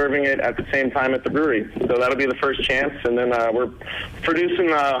actually be serving it at the same time at the brewery. So that'll be the first chance. And then we're producing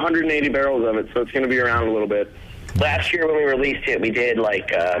 180 barrels of it, so it's going to be around a little bit. Last year when we released it, we did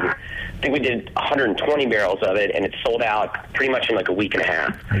I think we did 120 barrels of it, and it sold out pretty much in like a week and a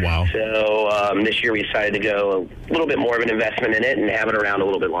half. Wow. So this year we decided to go a little bit more of an investment in it and have it around a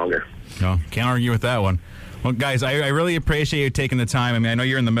little bit longer. No, can't argue with that one. Well, guys, I really appreciate you taking the time. I mean, I know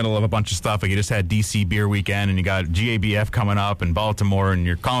you're in the middle of a bunch of stuff. Like you just had DC Beer Weekend, and you got GABF coming up in Baltimore, and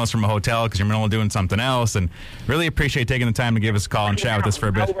you're calling us from a hotel because you're in the middle of doing something else. And really appreciate taking the time to give us a call and chat with us for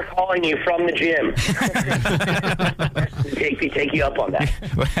a bit. We're calling you from the gym. take you up on that.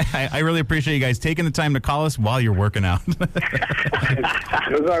 I really appreciate you guys taking the time to call us while you're working out.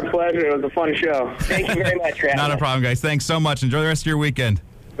 It was our pleasure. It was a fun show. Thank you very much, Travis. Not a problem, guys. Thanks so much. Enjoy the rest of your weekend.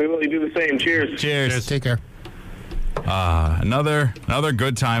 We will do the same. Cheers. Cheers. Take care. Another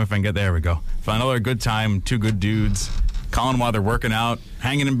good time. If I can get there, we go. Another good time. Two good dudes calling while they're working out,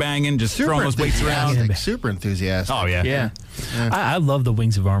 hanging and banging, just throwing those weights around. Super enthusiastic. Oh yeah, yeah. I love the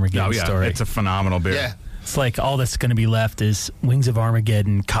Wings of Armageddon story. It's a phenomenal beer. Yeah. It's like all that's going to be left is Wings of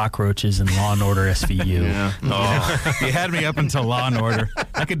Armageddon, cockroaches, and Law and Order SVU. Yeah. Oh, you had me up until Law and Order.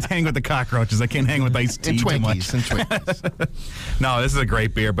 I could hang with the cockroaches. I can't hang with iced tea too much. And Twinkies. No, this is a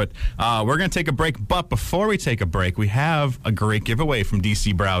great beer, but we're going to take a break. But before we take a break, we have a great giveaway from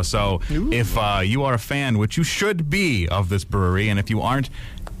DC Brau. So if you are a fan, which you should be, of this brewery, and if you aren't,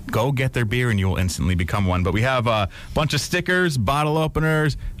 go get their beer and you will instantly become one. But we have a bunch of stickers, bottle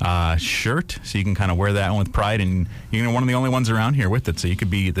openers, shirt, so you can kind of wear that one with pride. And you're one of the only ones around here with it, so you could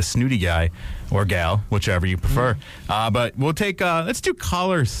be the snooty guy or gal, whichever you prefer. But we'll take, let's do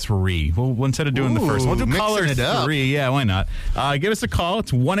caller 3. We'll instead of doing the first one, we'll do caller 3. Yeah, why not? Give us a call.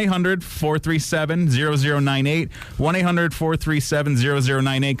 It's 1-800-437-0098.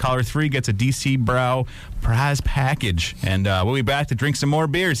 1-800-437-0098. Caller 3 gets a DC Brau prize package. And we'll be back to drink some more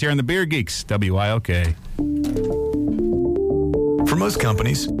beers here on the Beer Geeks, WILK. For most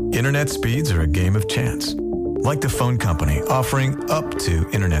companies, internet speeds are a game of chance. Like the phone company offering up to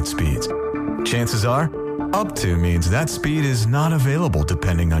internet speeds. Chances are, up to means that speed is not available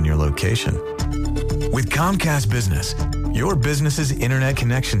depending on your location. With Comcast Business, your business's internet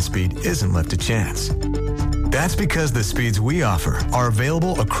connection speed isn't left to chance. That's because the speeds we offer are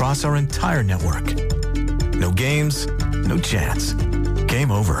available across our entire network. No games, no chance.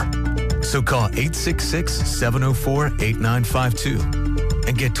 Game over. So call 866-704-8952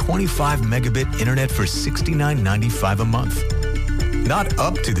 and get 25 megabit internet for $69.95 a month. Not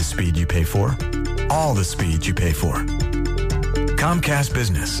up to the speed you pay for, all the speed you pay for. Comcast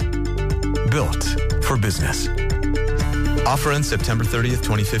Business. Built for business. Offer ends September 30th,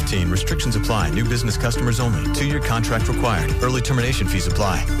 2015. Restrictions apply. New business customers only. 2-year contract required. Early termination fees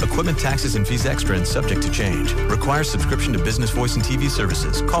apply. Equipment taxes and fees extra and subject to change. Requires subscription to business voice and TV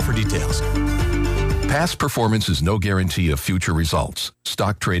services. Call for details. Past performance is no guarantee of future results.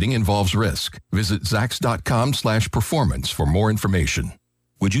 Stock trading involves risk. Visit Zacks.com/performance for more information.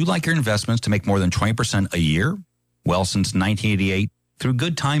 Would you like your investments to make more than 20% a year? Well, since 1988, through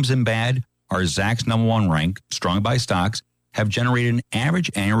good times and bad, our Zacks #1 rank, Strong by Stocks, have generated an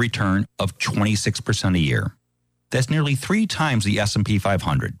average annual return of 26% a year. That's nearly 3 times the S&P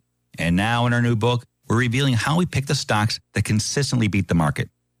 500. And now in our new book, we're revealing how we pick the stocks that consistently beat the market.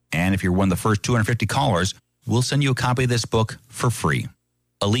 And if you're one of the first 250 callers, we'll send you a copy of this book for free.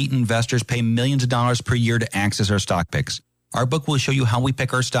 Elite investors pay millions of dollars per year to access our stock picks. Our book will show you how we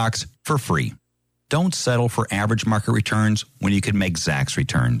pick our stocks for free. Don't settle for average market returns when you can make Zacks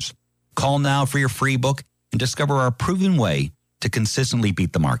returns. Call now for your free book and discover our proven way to consistently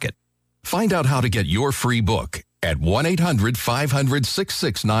beat the market. Find out how to get your free book at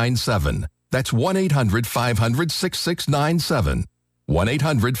 1-800-500-6697. That's 1-800-500-6697.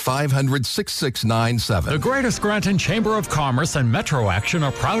 1-800-500-6697. The Greater Scranton Chamber of Commerce and Metro Action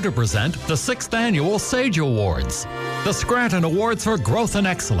are proud to present the 6th Annual SAGE Awards. The Scranton Awards for Growth and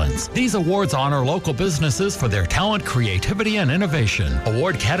Excellence. These awards honor local businesses for their talent, creativity, and innovation.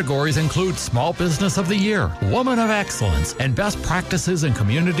 Award categories include Small Business of the Year, Woman of Excellence, and Best Practices in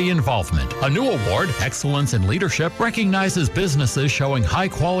Community Involvement. A new award, Excellence in Leadership, recognizes businesses showing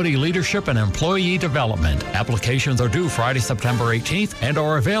high-quality leadership and employee development. Applications are due Friday, September 18th and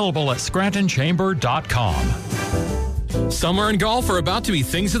are available at ScrantonChamber.com. Summer and golf are about to be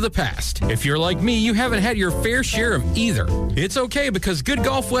things of the past. If you're like me, you haven't had your fair share of either. It's okay because good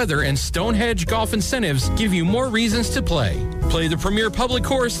golf weather and Stonehenge golf incentives give you more reasons to play. Play the premier public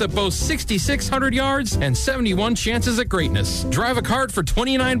course that boasts 6,600 yards and 71 chances at greatness. Drive a cart for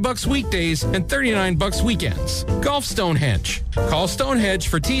 $29 weekdays and $39 weekends. Golf Stonehenge. Call Stonehenge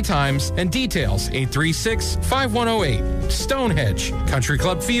for tee times and details 836-5108. Stonehenge. Country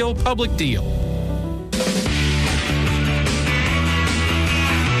Club Feel Public Deal.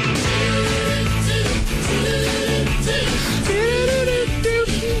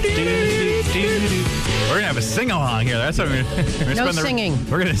 We're going to have a sing-along here. That's what we're going to singing.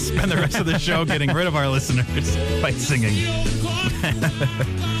 We're going to spend the rest of the show getting rid of our listeners by singing.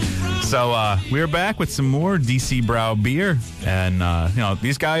 So we're back with some more DC Brau beer. And,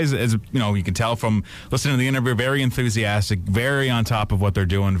 these guys, as you can tell from listening to the interview, very enthusiastic, very on top of what they're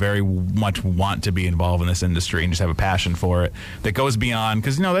doing, very much want to be involved in this industry and just have a passion for it that goes beyond.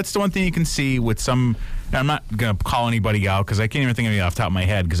 Because, that's the one thing you can see with some... I'm not going to call anybody out because I can't even think of any off the top of my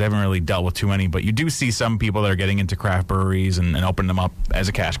head because I haven't really dealt with too many. But you do see some people that are getting into craft breweries and opening them up as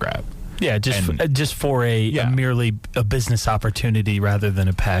a cash grab. Yeah, just for merely a business opportunity rather than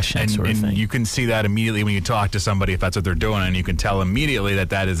a passion sort of thing. You can see that immediately when you talk to somebody if that's what they're doing, and you can tell immediately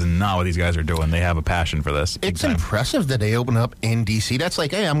that is not what these guys are doing. They have a passion for this. It's impressive that they open up in D.C. That's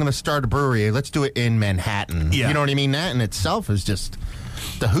like, hey, I'm going to start a brewery. Let's do it in Manhattan. Yeah. You know what I mean? That in itself is just...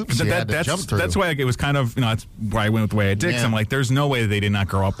 the hoops you had to jump through. That's why it was kind of, that's why I went with the way I did. 'Cause I'm like, there's no way they did not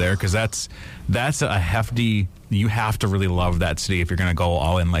grow up there because that's a hefty. You have to really love that city if you're going to go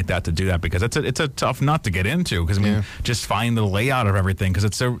all in like that to do that because it's a tough nut to get into because just find the layout of everything because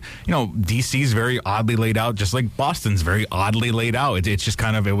it's DC's very oddly laid out just like Boston's very oddly laid out. It's just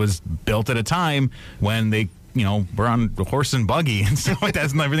kind of it was built at a time when they. We're on a horse and buggy and stuff like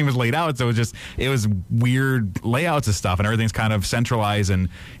that, and everything was laid out. So it was weird layouts of stuff, and everything's kind of centralized. And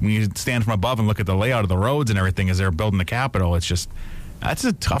when you stand from above and look at the layout of the roads and everything as they're building the Capitol, it's just that's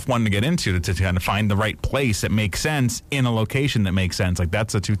a tough one to get into to kind of find the right place that makes sense in a location that makes sense. Like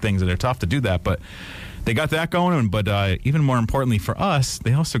that's the two things that are tough to do that, but. They got that going, but even more importantly for us,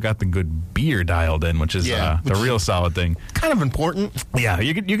 they also got the good beer dialed in, which is the real solid thing. Kind of important. Yeah,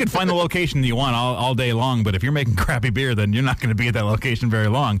 you could find the location you want all day long, but if you're making crappy beer, then you're not going to be at that location very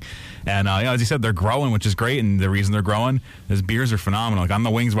long. And as you said, they're growing, which is great, and the reason they're growing is beers are phenomenal. Like on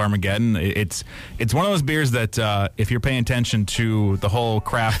the Wings of Armageddon, it's one of those beers that if you're paying attention to the whole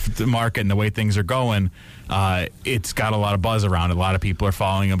craft market and the way things are going, it's got a lot of buzz around it. A lot of people are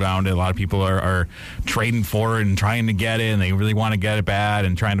following around it. A lot of people are trading for it and trying to get it, and they really want to get it bad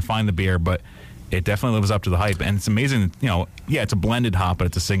and trying to find the beer. But it definitely lives up to the hype, and it's amazing. It's a blended hop, but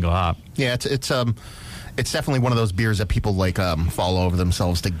it's a single hop. Yeah, it's definitely one of those beers that people fall over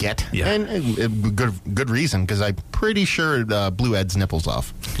themselves to get, and good reason because I'm pretty sure it blew Ed's nipples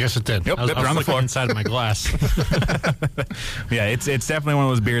off. Yes, it did. Yep, I was on the floor inside of my glass. Yeah, it's definitely one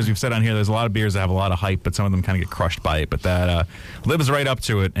of those beers we've said on here. There's a lot of beers that have a lot of hype, but some of them kind of get crushed by it. But that lives right up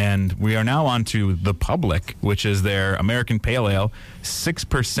to it. And we are now on to The Public, which is their American Pale Ale,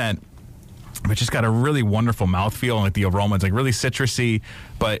 6%. Which has got a really wonderful mouthfeel and like the aroma. It's like really citrusy,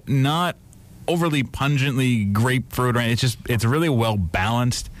 but not overly pungently grapefruit. Right? It's really well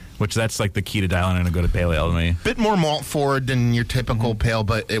balanced, which that's like the key to dialing in a good pale ale to me. Bit more malt forward than your typical pale,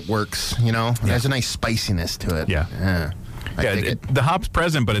 but it works. It has a nice spiciness to it. Yeah. The hop's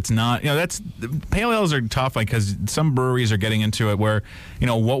present, but it's not. Pale ales are tough, because some breweries are getting into it where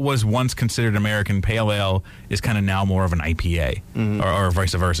what was once considered American pale ale is kind of now more of an IPA, or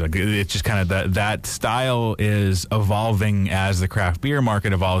vice versa. It's just kind of that style is evolving as the craft beer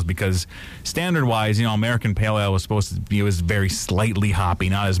market evolves because standard wise, American pale ale was supposed to be very slightly hoppy,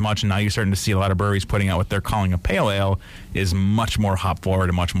 not as much. And now you're starting to see a lot of breweries putting out what they're calling a pale ale is much more hop forward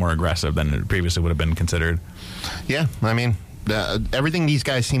and much more aggressive than it previously would have been considered. Yeah, I mean, everything these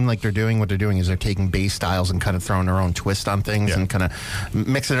guys seem like they're doing, what they're doing is they're taking base styles and kind of throwing their own twist on things and kind of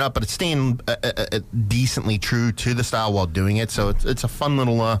mixing it up, but it's staying decently true to the style while doing it. So it's a fun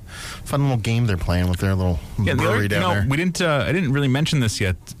little game they're playing with their little brewery down there. We didn't. I didn't really mention this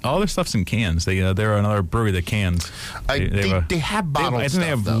yet. All their stuff's in cans. They're another brewery that cans. They have bottled stuff.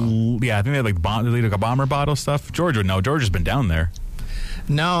 I think they have like a bomber bottle stuff. George would know. George has been down there.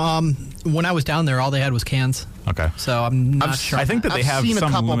 No, when I was down there, all they had was cans. Okay. So I'm not sure. I think that they have seen some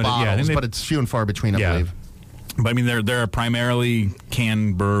a couple limited, bottles, but it's few and far between, I believe. But I mean, they're a primarily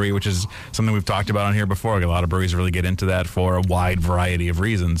can brewery, which is something we've talked about on here before. Like, a lot of breweries really get into that for a wide variety of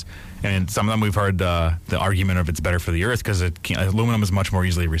reasons. And some of them we've heard the argument of it's better for the earth because aluminum is much more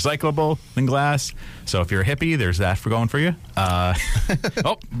easily recyclable than glass. So if you're a hippie, there's that for going for you.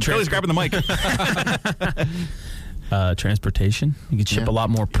 Charlie's grabbing the mic. transportation. You could ship a lot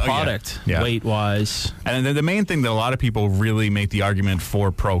more product weight-wise. And the main thing that a lot of people really make the argument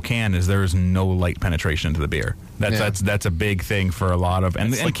for Pro Can is there is no light penetration into the beer. That's a big thing for a lot of...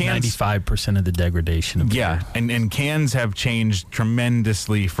 And like cans, 95% of the degradation of beer. And cans have changed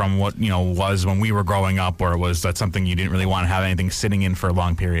tremendously from what was when we were growing up, where that's something you didn't really want to have anything sitting in for a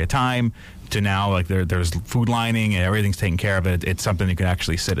long period of time, to now like there's food lining and everything's taken care of. It's something you can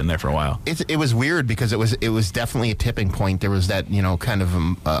actually sit in there for a while. It was weird because it was definitely a tipping point. There was that kind of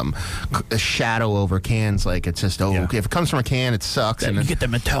a shadow over cans. Like it's just if it comes from a can, it sucks. And you get the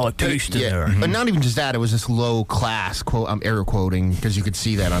metallic taste in there. But not even just that. It was this low class quote. I'm air quoting because you could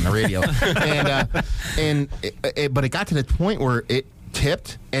see that on the radio. But it got to the point where it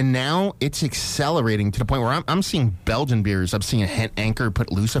tipped, and now it's accelerating to the point where I'm seeing Belgian beers. I'm seeing Anchor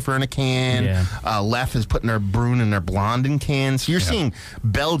put Lucifer in a can. Lef is putting their Brune and their Blonde in cans. So you're seeing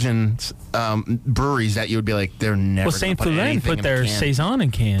Belgian breweries that you would be like, they're never. Well, Saint Laurent put their Saison in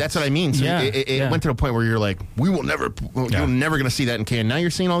cans. That's what I mean. So it went to the point where you're like, you're never going to see that in can. Now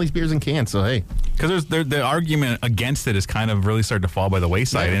you're seeing all these beers in cans. So hey, because the argument against it is kind of really starting to fall by the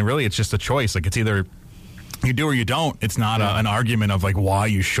wayside, and really it's just a choice. Like it's either you do or you don't. It's not an argument of like why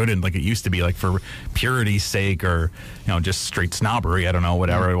you shouldn't, like it used to be, like for purity's sake or just straight snobbery. I don't know,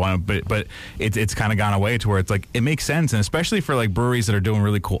 whatever. But it's kind of gone away to where it's like it makes sense, and especially for like breweries that are doing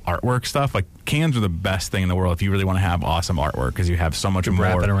really cool artwork stuff. Like cans are the best thing in the world if you really want to have awesome artwork, because you have so much more.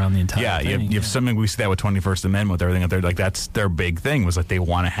 Wrap it around the entire thing. You have something. We see that with 21st Amendment with everything. They're like that's their big thing, was like they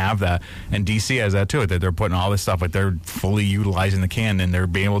want to have that, and DC has that too. They're putting all this stuff, like they're fully utilizing the can, and they're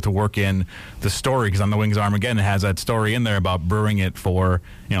being able to work in the story, because on the Wings of Armageddon it has that story in there about brewing it for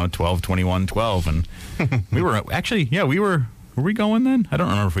 12, 21, 12, and we were actually were we going then? I don't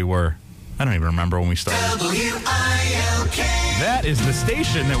remember if we were. I don't even remember when we started. WILK. That is the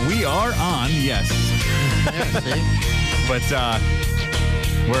station that we are on. Yes. But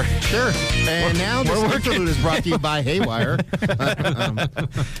we're sure. And now this interlude is brought to you by Haywire.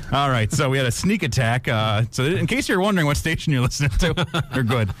 All right, so we had a sneak attack. So in case you're wondering what station you're listening to, you're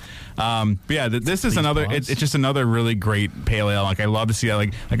good. But yeah, this is another. It's just another really great pale ale. Like I love to see that.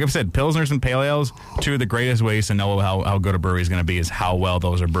 Like I've said, pilsners and pale ales, two of the greatest ways to know how good a brewery is going to be is how well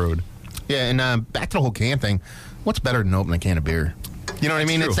those are brewed. Yeah, and back to the whole can thing. What's better than opening a can of beer? You know what I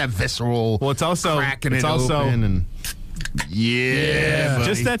mean? True. It's that visceral. Well, it's also cracking it open and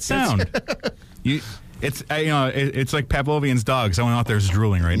just that sound. It's like Pavlovian's dog. Someone out there is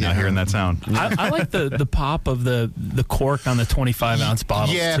drooling right now hearing that sound. I like the pop of the cork on the 25-ounce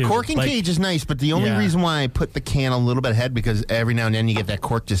bottles. Yeah, too. cork and cage is nice, but the only reason why I put the can a little bit ahead, because every now and then you get that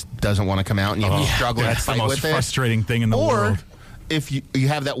cork just doesn't want to come out, and you struggle to fight with it. That's the most frustrating thing in the world. If you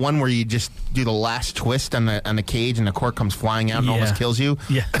have that one where you just do the last twist on the cage and the cork comes flying out and almost kills you.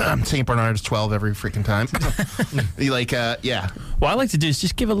 Yeah. St. Bernard's 12 every freaking time. What I like to do is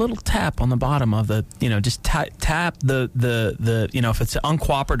just give a little tap on the bottom of the, just tap the if it's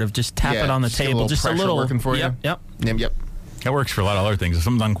uncooperative, just tap it on the table. Just a little working for you. Yep. That works for a lot of other things. If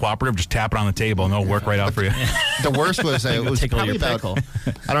something's uncooperative, just tap it on the table and it'll work right out for you. The worst was it was probably about.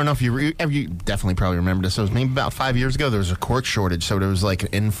 I don't know if you definitely probably remember this. It was maybe about 5 years ago. There was a cork shortage, so there was like an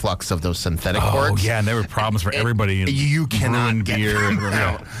influx of those synthetic corks. Oh yeah, and there were problems for everybody. You cannot get beer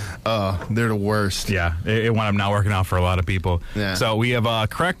out. They're the worst. Yeah, it wound up not working out for a lot of people. Yeah. So we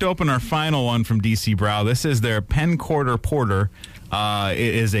have cracked open our final one from DC Brau. This is their Penn Quarter Porter.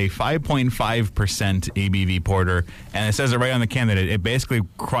 It is a 5.5% ABV porter, and it says it right on the can that it basically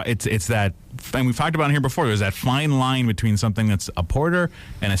it's that. And we've talked about it here before. There's that fine line between something that's a porter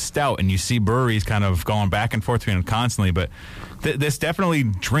and a stout, and you see breweries kind of going back and forth between them constantly. But this definitely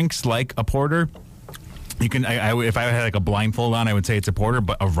drinks like a porter. You can, if I had like a blindfold on, I would say it's a porter,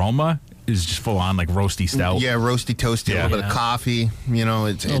 but aroma is just full on like roasty stout. Yeah, roasty, toasty, a little bit of coffee.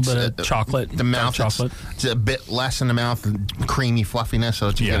 It's a little bit of chocolate. The mouth, chocolate. It's a bit less in the mouth, creamy fluffiness, so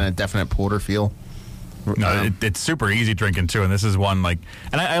it's getting a definite porter feel. No, it's super easy drinking too, and this is one like,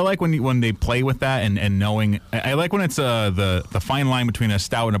 and I like when they play with that and knowing. I like when it's the fine line between a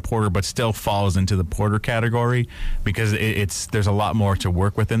stout and a porter, but still falls into the porter category, because there's a lot more to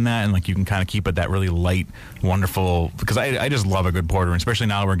work with in that, and like you can kind of keep it that really light, wonderful. Because I just love a good porter, and especially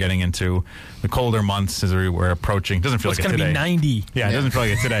now we're getting into the colder months as we're approaching. It doesn't feel like it's today. It's going to be 90. Yeah, it doesn't feel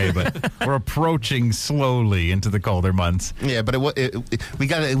like it today, but we're approaching slowly into the colder months. Yeah, but we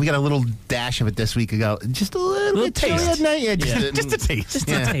got a little dash of it this week ago. Just a little bit taste at night. Just a taste.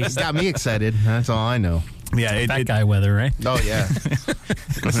 Got me excited. That's all I know. Yeah, fat guy weather, right? Oh yeah.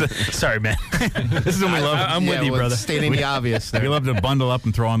 Sorry, man. This is when we love. I'm with you, brother. Stating the obvious. There. We love to bundle up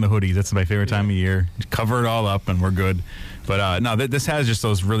and throw on the hoodies. That's my favorite time of year. Cover it all up, and we're good. But no, this has just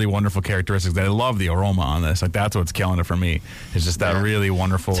those really wonderful characteristics. That I love the aroma on this. Like that's what's killing it for me. It's just that really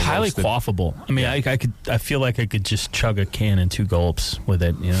wonderful. It's highly quaffable. I mean, I feel like I could just chug a can in 2 gulps with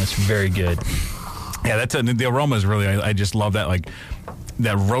it. You know, it's very good. Yeah, the aroma is really. I just love that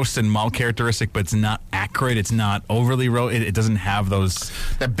that roasted malt characteristic, but it's not acrid. It's not overly roast. It doesn't have those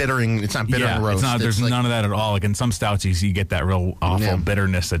that bittering. It's not bitter roast. It's not. There's none of that at all. Like in some stouts, you get that real awful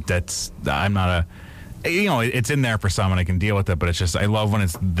bitterness. That's I'm not a. It's in there for some, and I can deal with it. But it's just I love when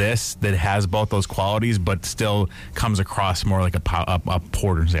it's this that has both those qualities, but still comes across more like a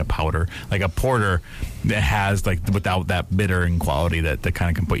porter, say a powder, like a porter that has without that bittering quality that kind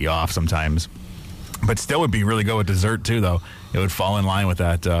of can put you off sometimes. But still would be really good with dessert too, though. It would fall in line with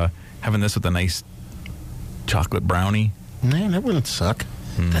that. Having this with a nice chocolate brownie. Man, that wouldn't suck.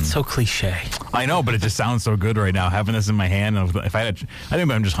 That's so cliche. I know, but it just sounds so good right now. Having this in my hand, if I think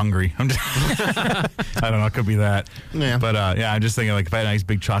I'm just hungry. I don't know. It could be that. Yeah. But I'm just thinking if I had a nice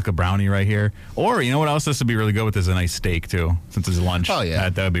big chocolate brownie right here, or you know what else this would be really good with is a nice steak too, since it's lunch. Oh yeah,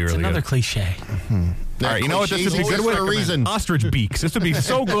 that would be really it's another good. cliche. Mm-hmm. All right, you know what this would be good with? For a reason. Ostrich beaks. This would be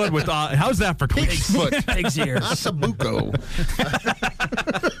so good with. How's that for pig's foot? Pig's ears. Asabuco.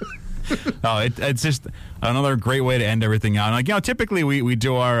 Oh, it's just another great way to end everything out. And typically we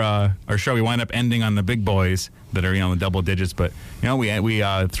do our show. We wind up ending on the big boys that are the double digits. But we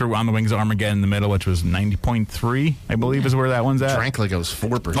threw On the Wings of Armageddon in the middle, which was 90.3, I believe, is where that one's at. Drank like it was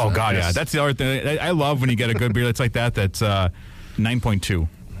 4%. Oh God, yeah. That's the other thing. I love when you get a good beer that's like that. That's 9.2.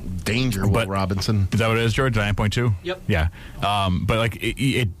 Danger, Will Robinson. Is that what it is, George? 9.2? Yep. Yeah. But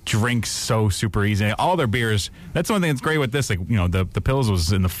it drinks so super easy. All their beers, that's one thing that's great with this. The Pils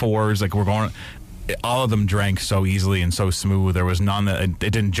was in the 4s. All of them drank so easily and so smooth. There was none that it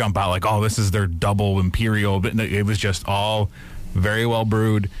didn't jump out this is their double imperial. But it was just all very well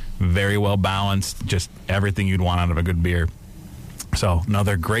brewed, very well balanced, just everything you'd want out of a good beer. So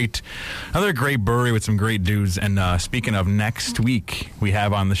another great brewery with some great dudes. And speaking of, next week we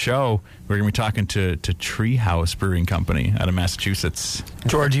have on the show, we're going to be talking to Treehouse Brewing Company out of Massachusetts.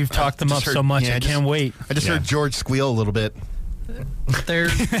 George, you've talked them up so much. I can't wait. I just heard George squeal a little bit.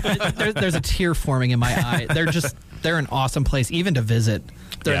 There's a tear forming in my eye. They're an awesome place, even to visit.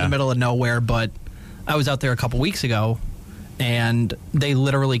 They're in the middle of nowhere, but I was out there a couple weeks ago, and they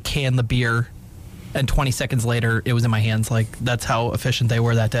literally canned the beer. And 20 seconds later, it was in my hands. That's how efficient they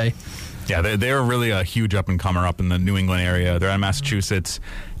were that day. Yeah, they're really a huge up-and-comer up in the New England area. They're out of Massachusetts,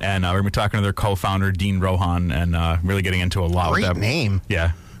 and we're going to be talking to their co-founder, Dean Rohan, and really getting into a lot with that. Great name.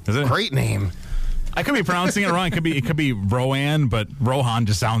 Yeah. Is it? Great name. I could be pronouncing it wrong. It could be Rohan, but Rohan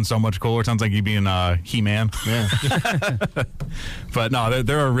just sounds so much cooler. It sounds like you being He-Man. Yeah. But no,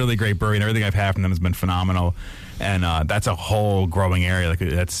 they're a really great brewery, and everything I've had from them has been phenomenal. And that's a whole growing area.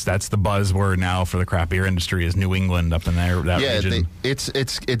 That's the buzzword now for the craft beer industry is New England up in there. That region.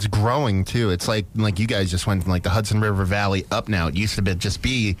 It's growing too. It's like you guys just went from the Hudson River Valley up now. It used to just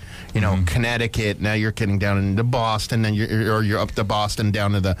be Connecticut. Now you're getting down into Boston, and you're up to Boston,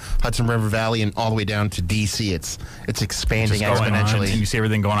 down to the Hudson River Valley, and all the way down to DC. It's expanding exponentially. And you see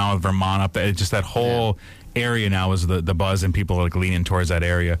everything going on with Vermont up there. It's just that whole area now is the buzz, and people leaning towards that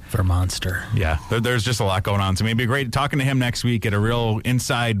area. Vermonster. Yeah, there's just a lot going on. So maybe great talking to him next week, get a real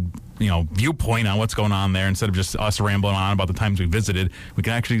inside viewpoint on what's going on there instead of just us rambling on about the times we visited. We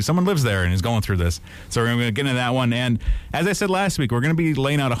can actually, someone lives there and is going through this. So we're going to get into that one. And as I said last week, we're going to be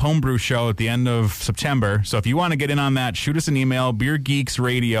laying out a homebrew show at the end of September. So if you want to get in on that, shoot us an email,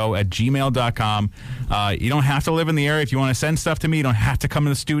 beergeeksradio@gmail.com. You don't have to live in the area. If you want to send stuff to me, you don't have to come to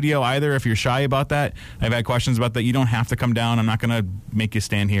the studio either. If you're shy about that, I've had questions about that. You don't have to come down. I'm not going to make you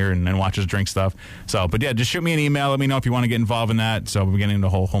stand here and watch us drink stuff. So, but yeah, just shoot me an email. Let me know if you want to get involved in that. So we're getting into the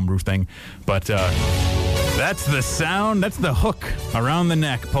whole homebrew thing. But that's the sound. That's the hook around the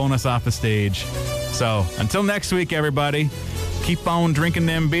neck pulling us off the stage. So until next week, everybody, keep on drinking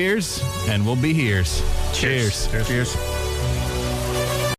them beers, and we'll be here. Cheers. Cheers.